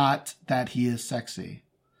 not that he is sexy.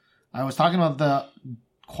 I was talking about the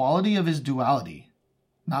quality of his duality,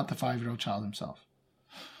 not the 5-year-old child himself.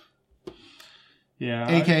 Yeah.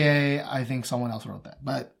 AKA, I think someone else wrote that.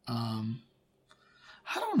 But, I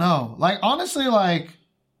don't know. Like, honestly, like...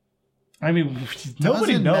 I mean,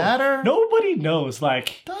 nobody knows. Matter? Nobody knows.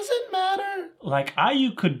 Like... Does it matter? Like,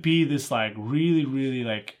 IU could be this, like, really, really,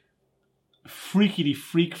 like, freakity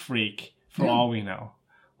freak for all we know.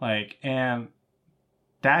 Like, and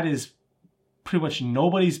that is pretty much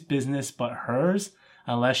nobody's business but hers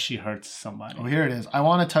unless she hurts somebody. Oh, here it is. I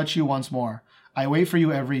want to touch you once more. I wait for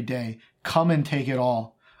you every day. Come and take it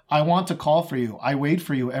all. I want to call for you. I wait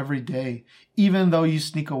for you every day. Even though you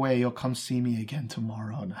sneak away, you'll come see me again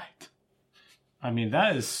tomorrow night. I mean,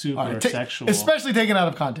 that is super sexual. Especially taken out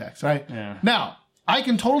of context, right? Yeah. Now, I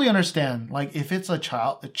can totally understand, like, if it's a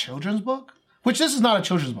children's book, Which this is not a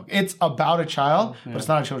children's book. It's about a child, but it's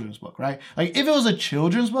not a children's book, right? Like if it was a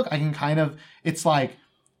children's book, I can kind of, it's like,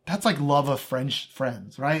 that's like love of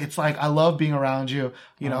friends, right? It's like, I love being around you.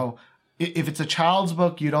 You know, if it's a child's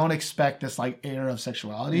book, you don't expect this like air of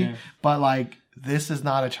sexuality, but like this is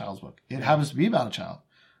not a child's book. It happens to be about a child.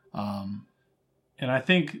 And I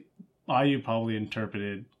think IU probably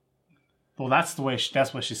interpreted, well, that's what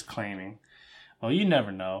she's claiming. Well, you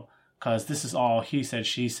never know, because this is all he said,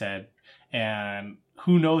 she said, and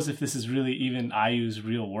who knows if this is really even IU's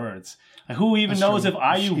real words? Like, who even knows if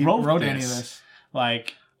IU wrote any of this?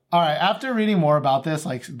 Like, all right, after reading more about this,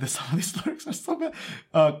 like some of these lyrics are so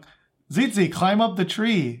bad. Zizi, climb up the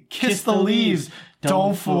tree, kiss the leaves,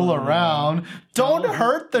 don't fool around, don't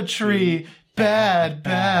hurt the tree,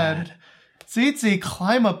 bad. Zizi,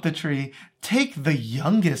 climb up the tree, take the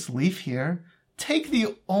youngest leaf here, take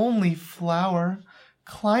the only flower,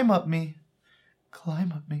 climb up me.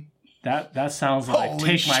 That sounds like Holy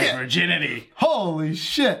take shit. my virginity. Holy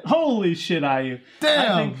shit. Holy shit, IU.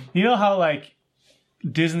 Damn. I think, you know how like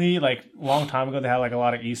Disney, like long time ago, they had like a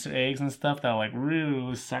lot of Easter eggs and stuff that were like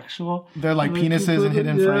really sexual. They're like penises and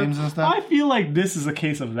hidden frames and stuff. I feel like this is a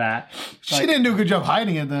case of that. She Like, didn't do a good job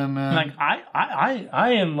hiding it then, man. like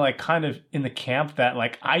I am like kind of in the camp that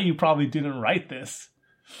like IU probably didn't write this.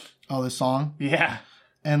 Oh, this song? Yeah.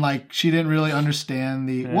 And like she didn't really understand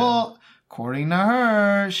the well, according to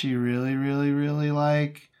her, she really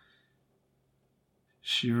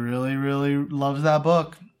loves that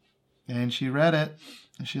book. And she read it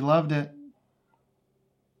and she loved it.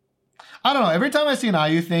 I don't know. Every time I see an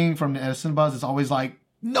IU thing from the Edison Buzz, it's always like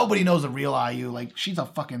nobody knows the real IU. Like she's a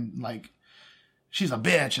fucking like she's a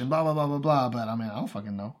bitch and blah blah blah blah blah. But I mean, I don't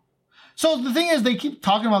fucking know. So the thing is, they keep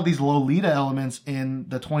talking about these Lolita elements in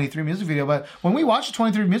the 23 music video, but when we watched the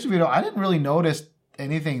 23 music video, I didn't really notice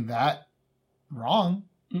anything that wrong.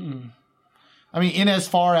 I mean, in as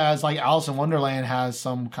far as like Alice in Wonderland has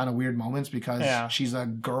some kind of weird moments because she's a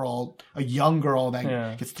girl, a young girl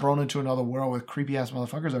that gets thrown into another world with creepy ass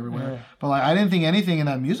motherfuckers everywhere. Yeah. But like, I didn't think anything in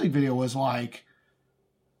that music video was like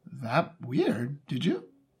that weird. Did you?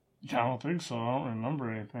 I don't think so. I don't remember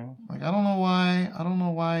anything. Like, I don't know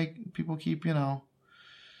why people keep, people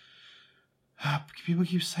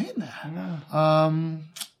keep saying that.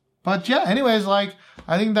 But yeah, anyways, like,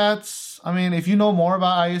 I think if you know more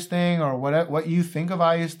about IU's thing or what you think of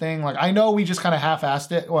IU's thing, like, I know we just kind of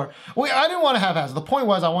half-assed it I didn't want to half-ass it. The point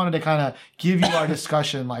was I wanted to kind of give you our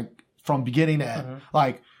discussion, like, from beginning to end.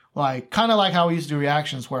 Like, kind of like how we used to do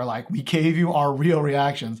reactions where, like, we gave you our real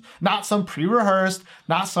reactions. Not some pre-rehearsed,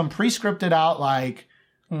 not some pre-scripted out, like,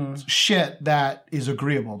 shit that is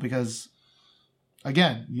agreeable. Because,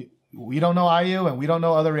 again, we don't know IU and we don't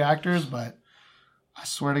know other reactors, but I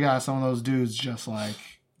swear to God, some of those dudes just, like...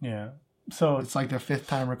 Yeah. So it's like their fifth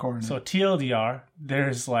time recording So it. TLDR,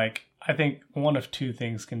 there's, like, I think one of two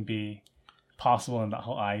things can be possible in the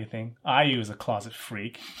whole IU thing. IU is a closet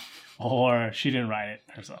freak. Or she didn't write it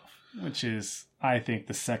herself, which is, I think,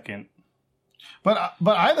 the second. But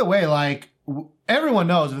either way, like, everyone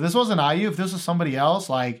knows if this wasn't IU, if this was somebody else,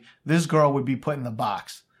 like, this girl would be put in the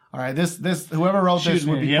box. All right, this whoever wrote this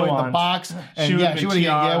would be put in the box, and she would have been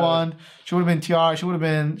Yewon. She would have been Tiara. She would have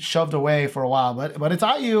been shoved away for a while. But it's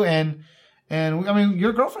IU, and I mean,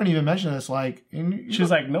 your girlfriend even mentioned this. Like, she was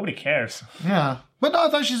like, nobody cares. Yeah, but no, I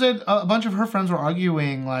thought she said a bunch of her friends were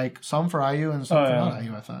arguing, like, some for IU and some for not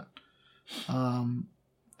IU. I thought.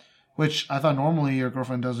 Which I thought normally your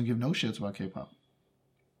girlfriend doesn't give no shits about K-pop.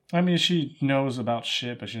 I mean, she knows about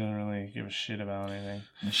shit, but she doesn't really give a shit about anything.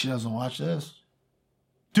 And she doesn't watch this.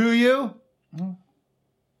 Do you?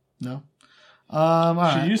 No. All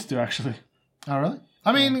right. She used to, actually. Oh, really?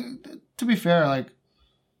 I mean, to be fair, like,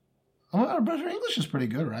 her English is pretty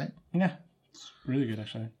good, right? Yeah. It's really good,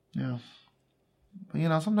 actually. Yeah.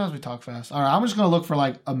 But, sometimes we talk fast. All right, I'm just going to look for,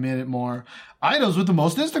 like, a minute more. Idols with the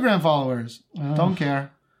most Instagram followers. Don't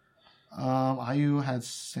care. IU had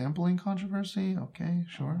sampling controversy. Okay,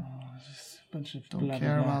 sure. Just a bunch of Don't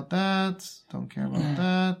care about that. Don't care about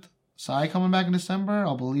that. Psy coming back in December.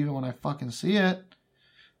 I'll believe it when I fucking see it.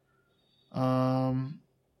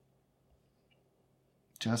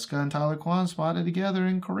 Jessica and Tyler Kwan spotted together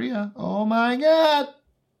in Korea. Oh my God.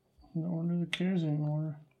 No one really cares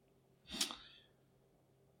anymore.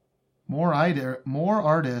 More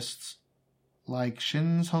artists like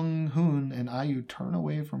Shin Sung-hoon and IU turn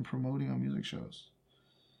away from promoting on music shows.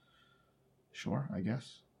 Sure, I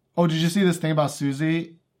guess. Oh, did you see this thing about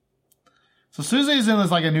Suzy? So Susie's in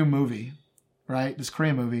this, like, a new movie, right? This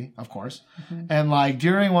Korean movie, of course. Mm-hmm. And, like,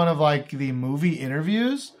 during one of, like, the movie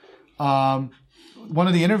interviews, one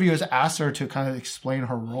of the interviewers asked her to kind of explain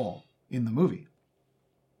her role in the movie.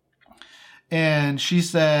 And she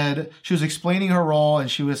said, she was explaining her role,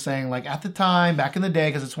 and she was saying, like, at the time, back in the day,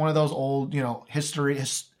 because it's one of those old,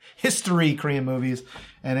 history Korean movies.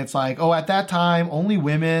 And it's like, oh, at that time, only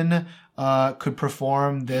women could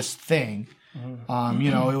perform this thing. It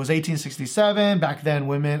was 1867. Back then,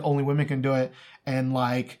 only women can do it. And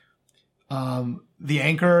like, the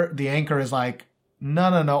anchor is like,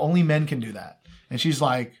 no, only men can do that. And she's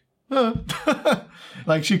like,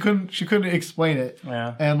 like she couldn't explain it.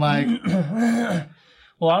 Yeah. And like,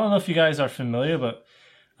 well, I don't know if you guys are familiar, but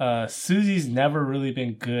Susie's never really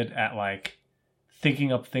been good at like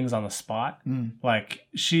thinking up things on the spot. Like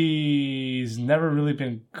she's never really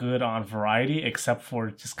been good on variety, except for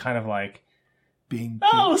just kind of like being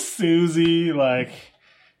Susie, like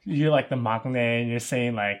you're like the maknae and you're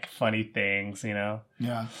saying like funny things, you know?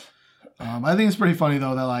 Yeah. I think it's pretty funny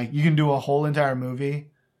though that like you can do a whole entire movie.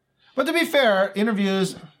 But to be fair,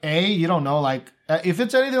 interviews, you don't know, like, if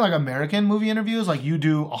it's anything like American movie interviews, like, you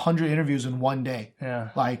do 100 interviews in one day.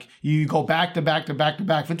 Yeah. Like, you go back to back to back to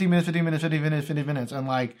back, 15 minutes, 15 minutes, 15 minutes, 50 minutes. And,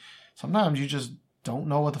 like, sometimes you just don't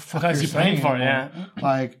know what the fuck you're saying for it, anymore. yeah.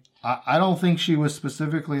 Like, I don't think she was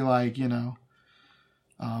specifically, like,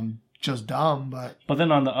 just dumb, but... But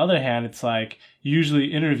then on the other hand, it's like,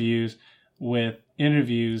 usually interviews,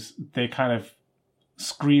 they kind of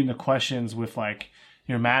screen the questions with, like,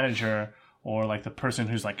 your manager or like the person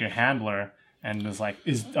who's like your handler and is like,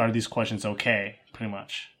 are these questions okay? Pretty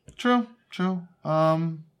much. True. But I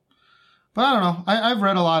don't know. I've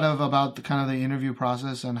read a lot about the kind of the interview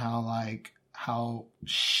process and how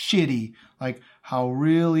shitty, like how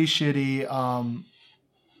really shitty,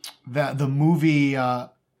 that the movie,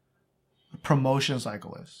 promotion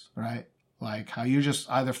cycle is, right? Like how you're just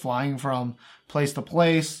either flying from place to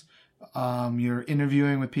place, you're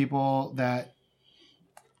interviewing with people that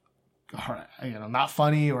are, not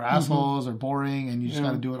funny or assholes or boring, and you just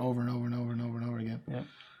got to do it over and over and over and over and over again. Yeah.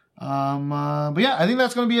 But yeah, I think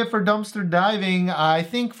that's going to be it for dumpster diving. I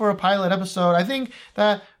think for a pilot episode, I think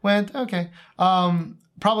that went okay.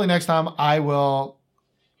 Probably next time I'll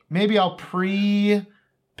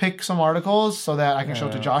pre-pick some articles so that I can show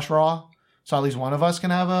it to Josh Raw. So at least one of us can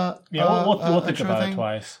have we'll think about it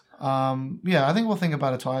twice. I think we'll think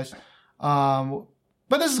about it twice.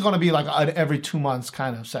 But this is going to be like an every 2 months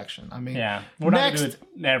kind of section. I mean, we're not going to do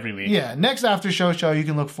it every week. Yeah, next after show, you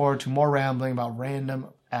can look forward to more rambling about random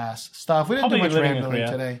ass stuff. We didn't do much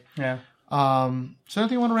rambling today. Yeah. So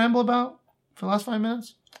anything you want to ramble about for the last 5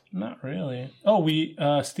 minutes? Not really. Oh,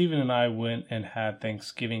 Steven and I went and had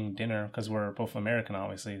Thanksgiving dinner because we're both American,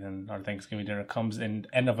 obviously. Then our Thanksgiving dinner comes in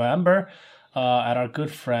end of November at our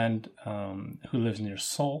good friend who lives near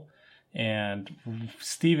Seoul. And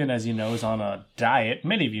Steven, as you know, is on a diet.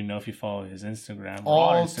 Many of you know if you follow his Instagram.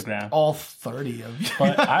 All 30 of you.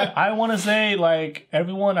 But I want to say, like,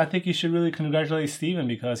 everyone, I think you should really congratulate Steven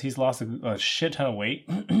because he's lost a shit ton of weight.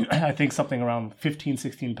 I think something around 15,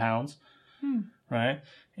 16 pounds. Right?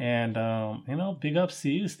 And, big ups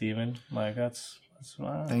to you, Steven. Like, that's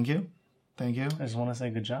Thank you. I just want to say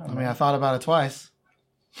good job. I mean, I thought about it twice.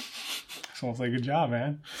 I just want to say good job,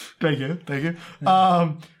 man. Thank you.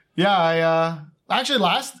 I actually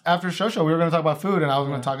last after show we were going to talk about food, and I was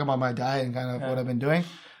going to talk about my diet and kind of what I've been doing.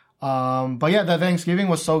 But yeah, the Thanksgiving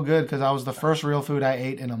was so good because that was the first real food I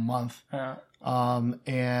ate in a month. Yeah.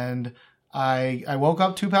 And I woke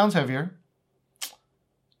up 2 pounds heavier.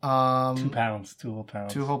 2 pounds, 2 whole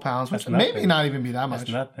pounds. 2 whole pounds, which maybe not even be that much.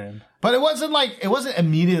 That's nothing. But it wasn't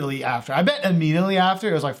immediately after. I bet immediately after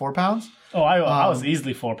it was like 4 pounds. Oh, I was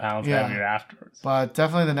easily 4 pounds heavier afterwards. But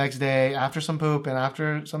definitely the next day, after some poop and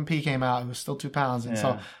after some pee came out, it was still 2 pounds. And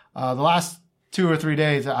so the last 2 or 3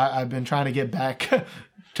 days, I've been trying to get back,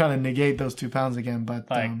 trying to negate those 2 pounds again. But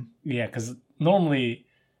because normally,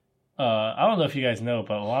 I don't know if you guys know,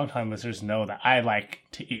 but a long time listeners know that I like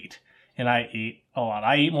to eat. And I eat a lot.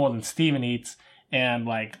 I eat more than Steven eats. And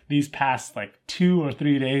like these past 2 or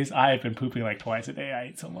 3 days, I have been pooping like twice a day. I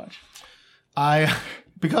eat so much.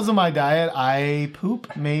 Because of my diet, I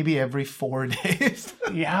poop maybe every 4 days.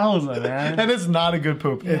 Yowza, man. And it's not a good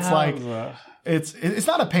poop. It's Yowza. It's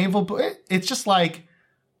not a painful poop. It's just like,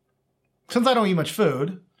 since I don't eat much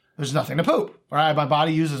food, there's nothing to poop, right? My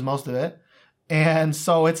body uses most of it. And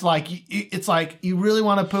so it's like you really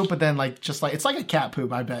want to poop, but then it's like a cat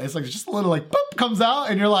poop, I bet. It's like just a little poop comes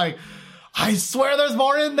out and you're like, I swear there's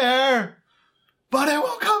more in there, but it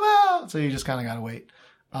won't come out. So you just kind of got to wait.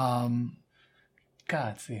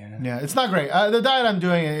 Yeah, it's not great. The diet I'm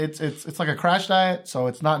doing, it's like a crash diet, so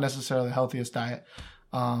it's not necessarily the healthiest diet.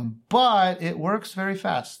 But it works very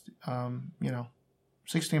fast.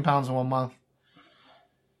 16 pounds in 1 month.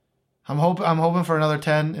 I'm hoping for another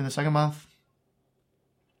 10 in the second month.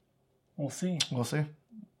 We'll see. We'll see.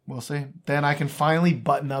 We'll see. Then I can finally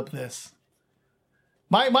button up this.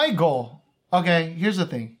 My goal. Okay, here's the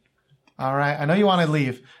thing. All right, I know you want to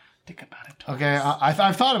leave. Think about it twice. Okay,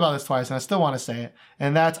 I've thought about this twice, and I still want to say it.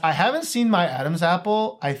 And that's, I haven't seen my Adam's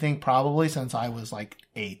apple, I think probably since I was like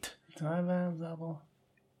 8. Do I have Adam's apple?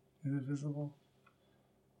 Is it visible?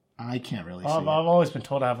 I can't really see I've it. always been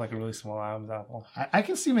told I have like a really small Adam's apple. I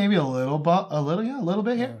can see maybe a little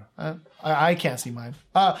bit here. I can't see mine.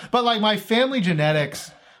 But like my family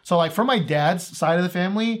genetics, so like from my dad's side of the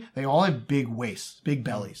family, they all have big waists, big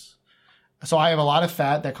bellies. So I have a lot of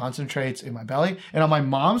fat that concentrates in my belly. And on my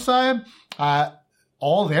mom's side,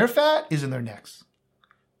 all their fat is in their necks.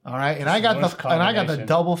 All right. And I got the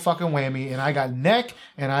double fucking whammy, and I got neck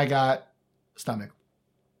and I got stomach.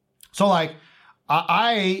 So like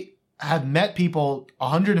I have met people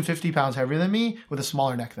 150 pounds heavier than me with a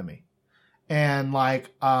smaller neck than me. And like,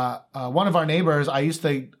 one of our neighbors, I used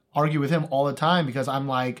to argue with him all the time because I'm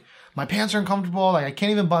like, my pants are uncomfortable. Like I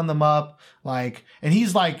can't even button them up. Like, and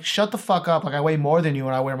he's like, shut the fuck up. Like I weigh more than you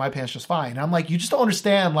and I wear my pants just fine. And I'm like, you just don't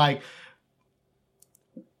understand. Like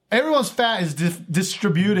everyone's fat is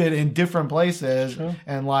distributed in different places. Sure.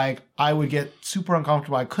 And like, I would get super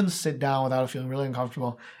uncomfortable. I couldn't sit down without feeling really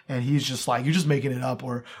uncomfortable. And he's just like, you're just making it up,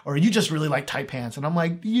 or you just really like tight pants. And I'm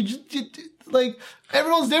like, like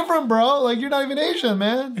everyone's different, bro. Like you're not even Asian,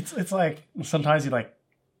 man. It's like sometimes you like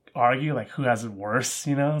argue like who has it worse,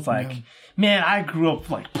 you know? It's like, man, I grew up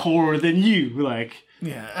like poorer than you. Like,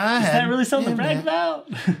 yeah, is that really something to brag about?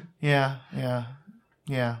 Yeah.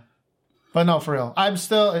 But no, for real,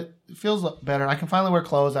 it feels better. I can finally wear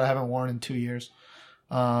clothes that I haven't worn in 2 years.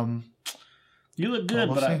 You look good,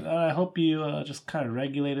 but I hope you just kind of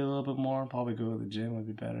regulate it a little bit more. Probably go to the gym would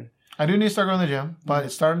be better. I do need to start going to the gym, but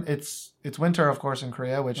it's winter, of course, in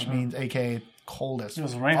Korea, which means AKA cold as fuck.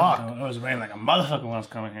 It was raining like a motherfucker when I was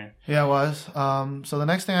coming here. Yeah, it was. So the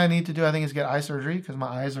next thing I need to do, I think, is get eye surgery because my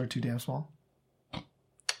eyes are too damn small.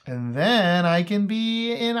 And then I can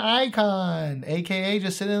be an icon, AKA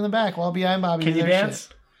just sitting in the back while behind Bobby. Can you dance?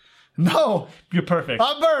 Shit. No. You're perfect.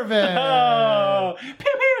 I'm perfect. Oh, pew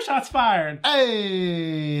pew, shots fired.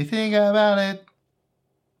 Hey, think about it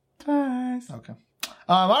twice. Okay.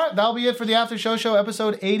 All right, that'll be it for the After Show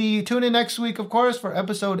episode 80. Tune in next week, of course, for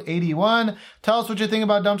episode 81. Tell us what you think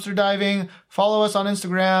about dumpster diving. Follow us on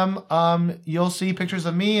Instagram. You'll see pictures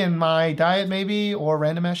of me and my diet, maybe, or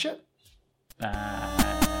random ass shit. Bye.